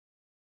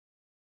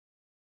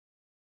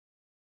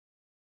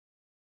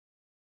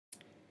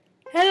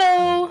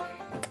Hello!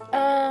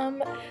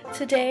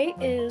 Today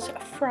is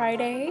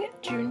Friday,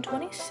 June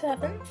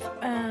 27th.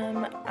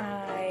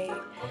 I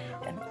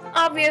am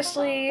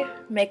obviously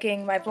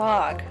making my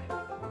vlog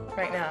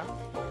right now.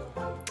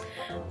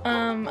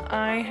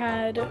 I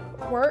had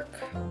work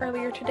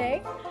earlier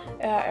today.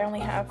 I only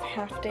have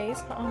half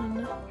days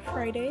on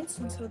Fridays,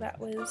 and so that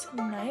was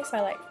nice.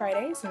 I like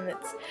Fridays, and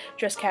it's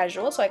dress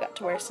casual, so I got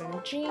to wear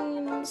some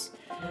jeans.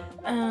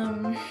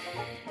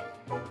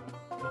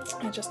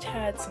 I just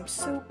had some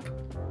soup.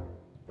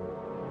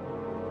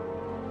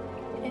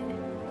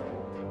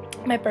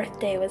 My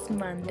birthday was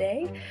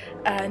Monday.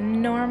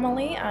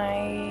 Normally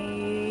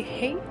I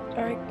hate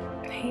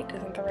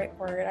isn't the right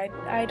word.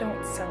 I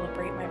don't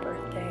celebrate my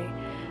birthday.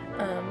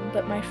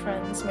 But my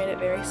friends made it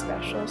very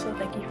special, so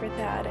thank you for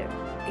that.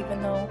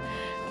 Even though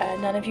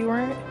none of you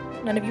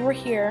were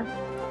here,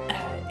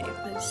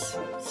 it was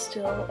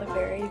still a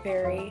very,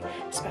 very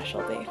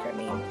special day for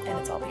me, and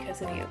it's all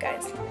because of you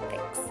guys.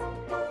 Thanks.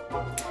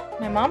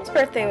 My mom's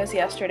birthday was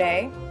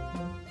yesterday.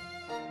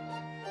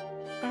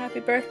 Happy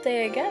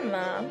birthday again,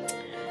 Mom.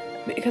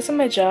 Because of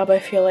my job, I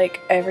feel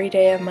like every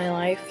day of my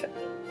life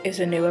is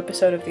a new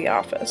episode of The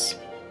Office.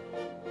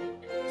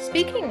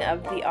 Speaking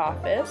of The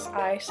Office,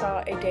 I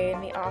saw A Day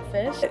in the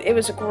Office. It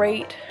was a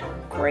great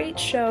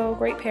show,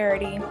 great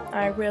parody.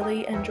 I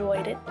really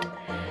enjoyed it.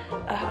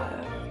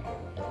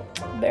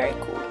 Very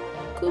cool.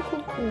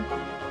 Cool.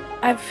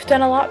 I've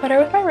done a lot better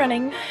with my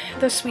running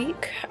this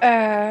week.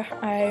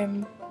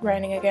 I'm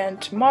running again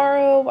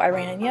tomorrow. I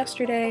ran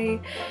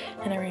yesterday,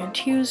 and I ran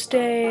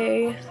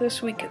Tuesday.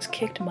 This week has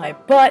kicked my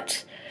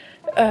butt,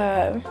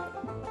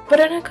 but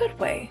in a good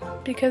way,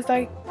 because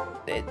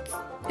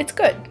it's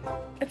good.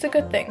 It's a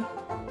good thing.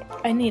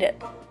 I need it.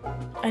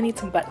 I need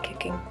some butt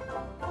kicking.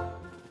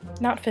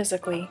 Not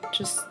physically,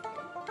 just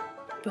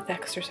with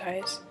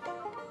exercise.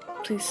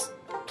 Please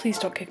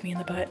don't kick me in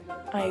the butt.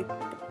 I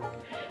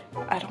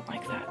don't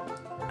like that.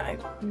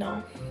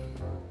 No.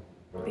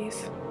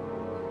 Please.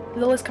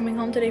 Lila's coming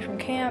home today from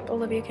camp.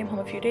 Olivia came home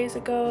a few days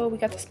ago. We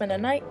got to spend a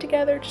night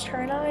together, just her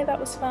and I. That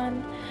was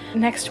fun.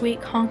 Next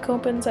week, Honk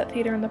opens at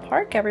Theater in the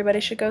Park. Everybody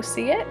should go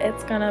see it.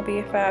 It's gonna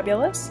be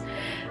fabulous.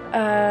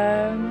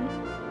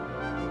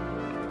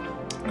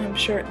 I'm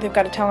sure they've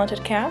got a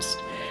talented cast.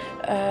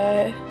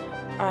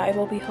 I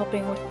will be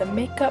helping with the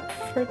makeup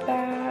for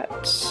that.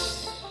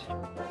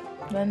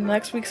 And then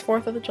next week's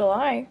 4th of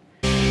July.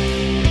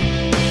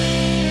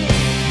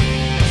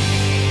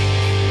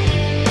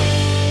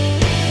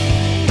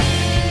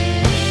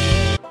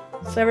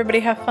 So everybody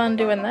have fun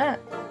doing that.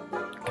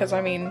 Because,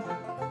 I mean,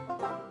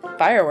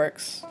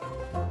 fireworks.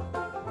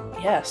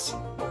 Yes.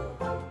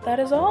 That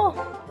is all.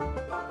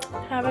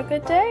 Have a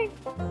good day.